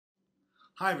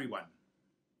Hi everyone.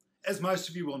 As most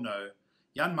of you will know,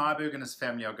 Jan Myburgh and his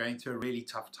family are going through a really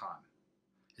tough time.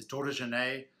 His daughter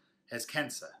Jeane has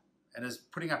cancer and is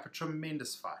putting up a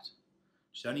tremendous fight.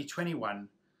 She's only 21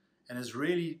 and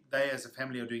they as a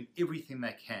family are doing everything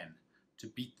they can to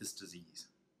beat this disease.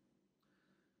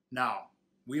 Now,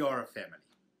 we are a family.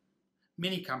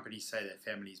 Many companies say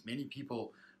they're families. Many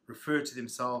people refer to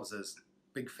themselves as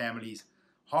big families.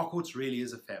 Harourts really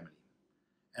is a family,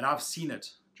 and I've seen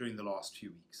it during the last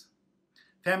few weeks.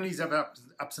 Families have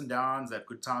ups and downs, they have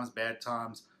good times, bad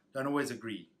times, don't always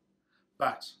agree.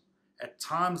 But at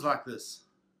times like this,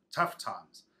 tough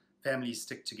times, families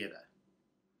stick together.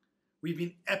 We've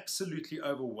been absolutely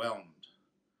overwhelmed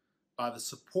by the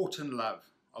support and love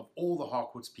of all the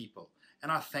Harourts people,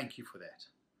 and I thank you for that.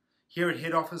 Here at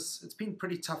head office, it's been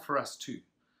pretty tough for us too.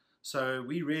 So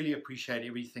we really appreciate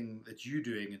everything that you're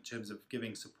doing in terms of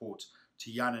giving support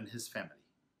to Jan and his family.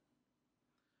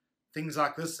 Things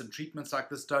like this and treatments like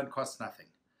this don't cost nothing.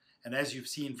 And as you've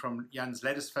seen from Jan's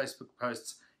latest Facebook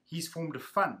posts, he's formed a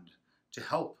fund to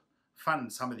help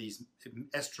fund some of these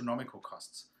astronomical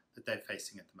costs that they're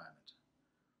facing at the moment.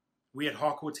 We at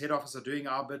Harourts head office are doing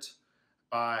our bit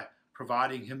by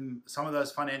providing him some of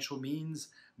those financial means.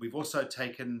 We've also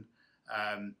taken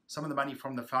some of the money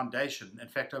from the foundation. In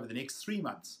fact, over the next 3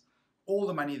 months, all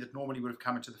the money that normally would have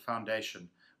come into the foundation,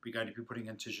 we're going to be putting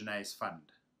into Jeane's fund.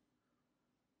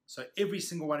 So every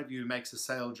single one of you who makes a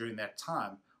sale during that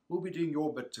time will be doing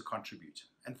your bit to contribute.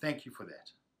 And thank you for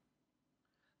that.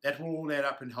 That will all add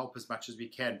up and help as much as we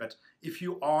can. But if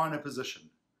you are in a position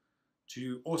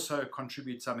to also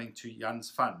contribute something to Jan's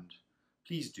fund,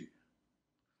 please do.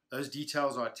 Those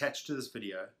details are attached to this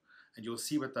video and you'll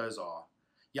see what those are.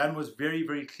 Jan was very,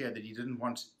 very clear that he didn't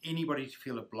want anybody to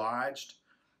feel obliged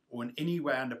or in any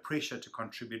way under pressure to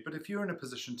contribute. But if you're in a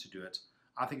position to do it,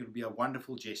 I think it would be a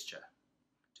wonderful gesture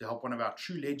to help one of our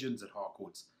true legends at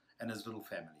Harourts and his little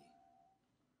family.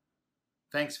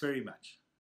 Thanks very much.